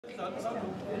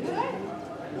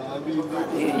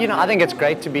You know, I think it's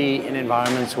great to be in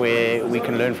environments where we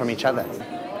can learn from each other.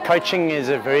 Coaching is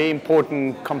a very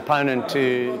important component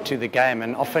to the game,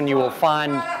 and often you will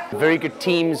find very good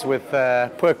teams with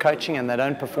poor coaching and they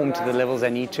don't perform to the levels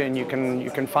they need to, and you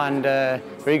can find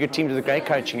very good teams with great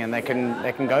coaching and they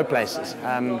can go places.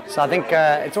 So I think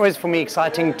it's always for me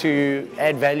exciting to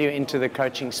add value into the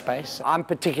coaching space. I'm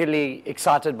particularly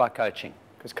excited by coaching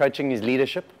because coaching is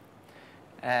leadership.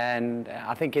 And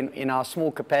I think in our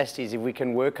small capacities, if we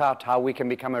can work out how we can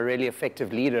become a really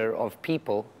effective leader of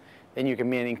people, then you can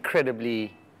be an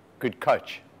incredibly good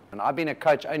coach. And I've been a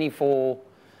coach only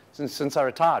since I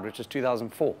retired, which was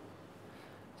 2004. So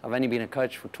I've only been a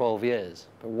coach for 12 years.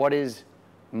 But what is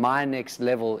my next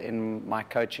level in my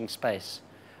coaching space?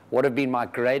 What have been my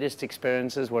greatest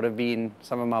experiences? What have been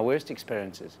some of my worst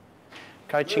experiences?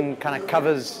 Coaching kind of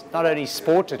covers not only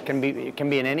sport, it can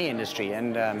be in any industry.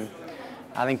 And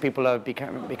I think people are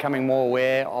becoming more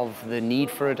aware of the need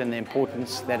for it and the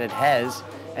importance that it has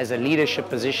as a leadership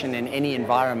position in any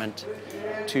environment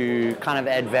to kind of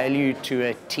add value to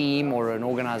a team or an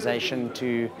organization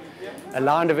to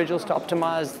allow individuals to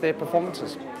optimize their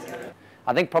performances.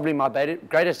 I think probably my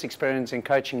greatest experience in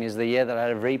coaching is the year that I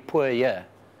had a very poor year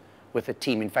with a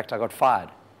team. In fact, I got fired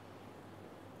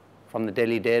from the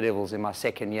Delhi Daredevils in my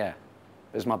second year.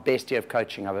 It was my best year of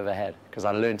coaching I've ever had because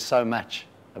I learned so much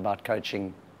about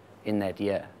coaching in that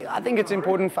year. I think it's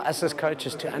important for us as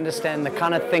coaches to understand the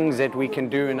kind of things that we can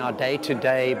do in our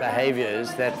day-to-day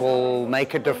behaviors that will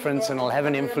make a difference and will have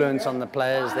an influence on the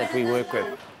players that we work with.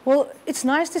 Well, it's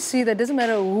nice to see that it doesn't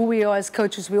matter who we are as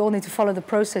coaches, we all need to follow the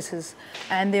processes,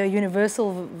 and there are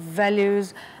universal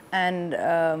values and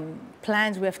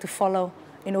plans we have to follow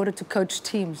in order to coach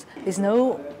teams. There's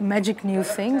no magic new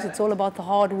things. It's all about the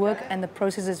hard work and the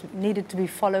processes needed to be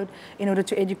followed in order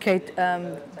to educate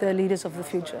the leaders of the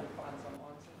future.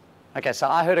 Okay, so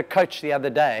I heard a coach the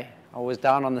other day. I was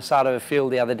down on the side of a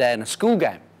field the other day in a school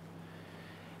game,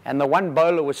 and the one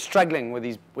bowler was struggling with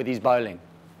his bowling.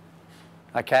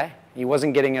 Okay, he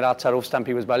wasn't getting it outside off stump.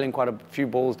 He was bowling quite a few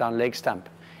balls down leg stump.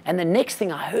 And the next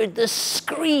thing I heard this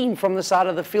scream from the side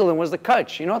of the field, and was the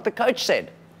coach. You know what the coach said?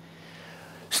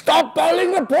 Stop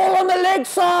bowling the ball on the leg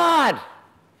side.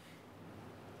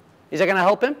 Is that going to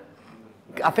help him?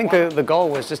 I think the goal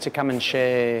was just to come and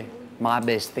share my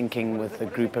best thinking with a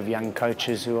group of young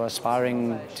coaches who are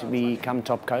aspiring to become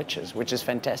top coaches, which is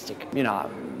fantastic. You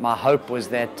know, my hope was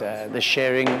that the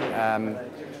sharing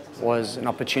was an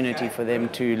opportunity for them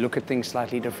to look at things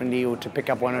slightly differently or to pick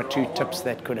up one or two tips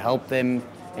that could help them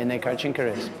in their coaching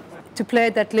careers. To play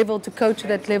at that level, to coach at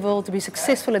that level, to be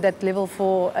successful at that level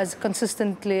for as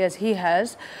consistently as he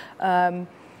has,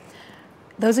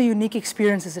 those are unique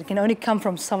experiences. It can only come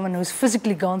from someone who's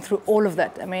physically gone through all of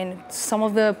that. I mean, some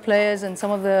of the players and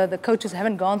some of the coaches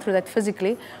haven't gone through that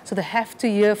physically, so they have to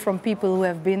hear from people who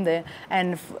have been there.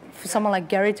 And for someone like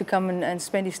Gary to come and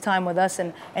spend his time with us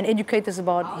and educate us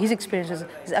about his experiences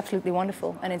is absolutely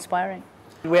wonderful and inspiring.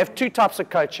 We have two types of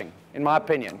coaching, in my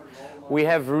opinion. We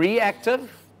have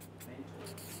reactive,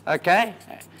 okay?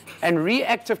 And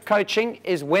reactive coaching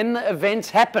is when the events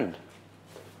happened.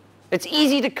 It's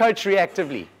easy to coach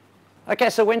reactively. Okay,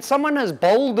 so when someone has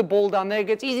bowled the ball down leg,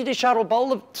 it's easy to shout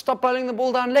or stop bowling the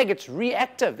ball down leg. It's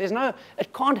reactive.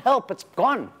 It can't help, it's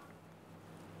gone.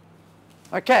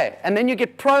 Okay, and then you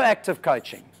get proactive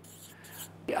coaching.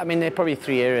 I mean, there are probably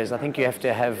three areas. I think you have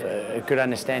to have a good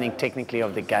understanding technically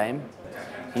of the game.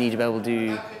 You need to be able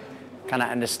to kind of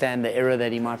understand the error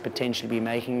that he might potentially be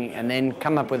making and then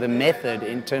come up with a method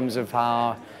in terms of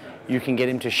how you can get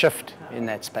him to shift in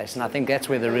that space. And I think that's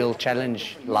where the real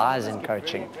challenge lies in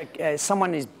coaching.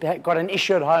 Someone has got an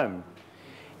issue at home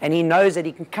and he knows that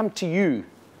he can come to you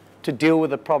to deal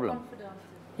with a problem.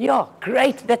 Yeah,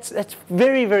 great. That's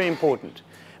very, very important.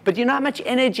 But you know how much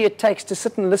energy it takes to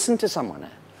sit and listen to someone?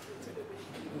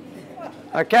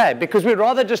 Okay, because we'd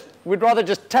rather just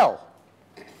tell.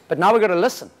 But now we've got to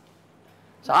listen.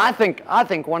 So I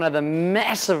think one of the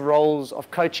massive roles of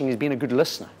coaching is being a good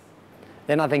listener.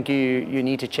 Then I think you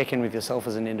need to check in with yourself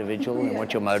as an individual and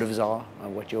what your motives are,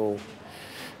 and what your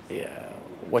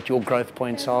growth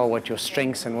points are, what your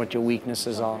strengths and what your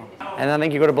weaknesses are. And I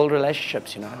think you've got to build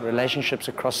relationships, relationships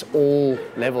across all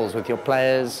levels with your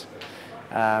players,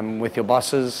 with your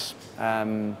bosses,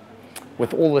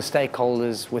 with all the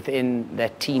stakeholders within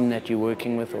that team that you're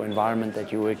working with or environment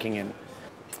that you're working in.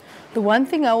 The one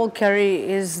thing I will carry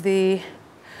is the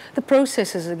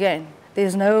processes again.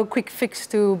 There's no quick fix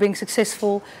to being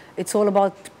successful. It's all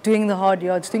about doing the hard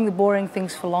yards, doing the boring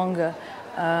things for longer.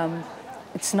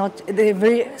 they're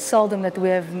very seldom that we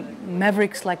have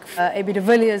mavericks like AB de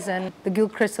Villiers and the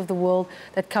Gilchrist of the world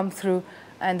that come through,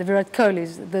 and the Virat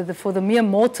Kohlis. For the mere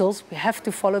mortals, we have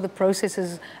to follow the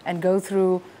processes and go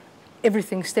through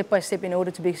everything step by step in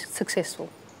order to be successful.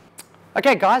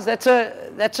 Okay, guys, that's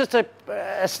just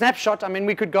a snapshot. I mean,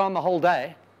 we could go on the whole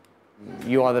day.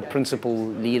 You are the principal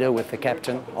leader with the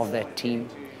captain of that team,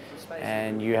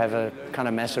 and you have a kind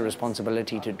of massive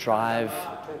responsibility to drive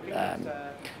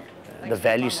the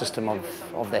value system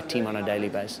of that team on a daily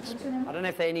basis. I don't know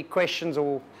if there are any questions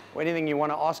or anything you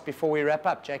want to ask before we wrap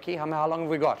up, Jackie. How long have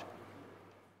we got?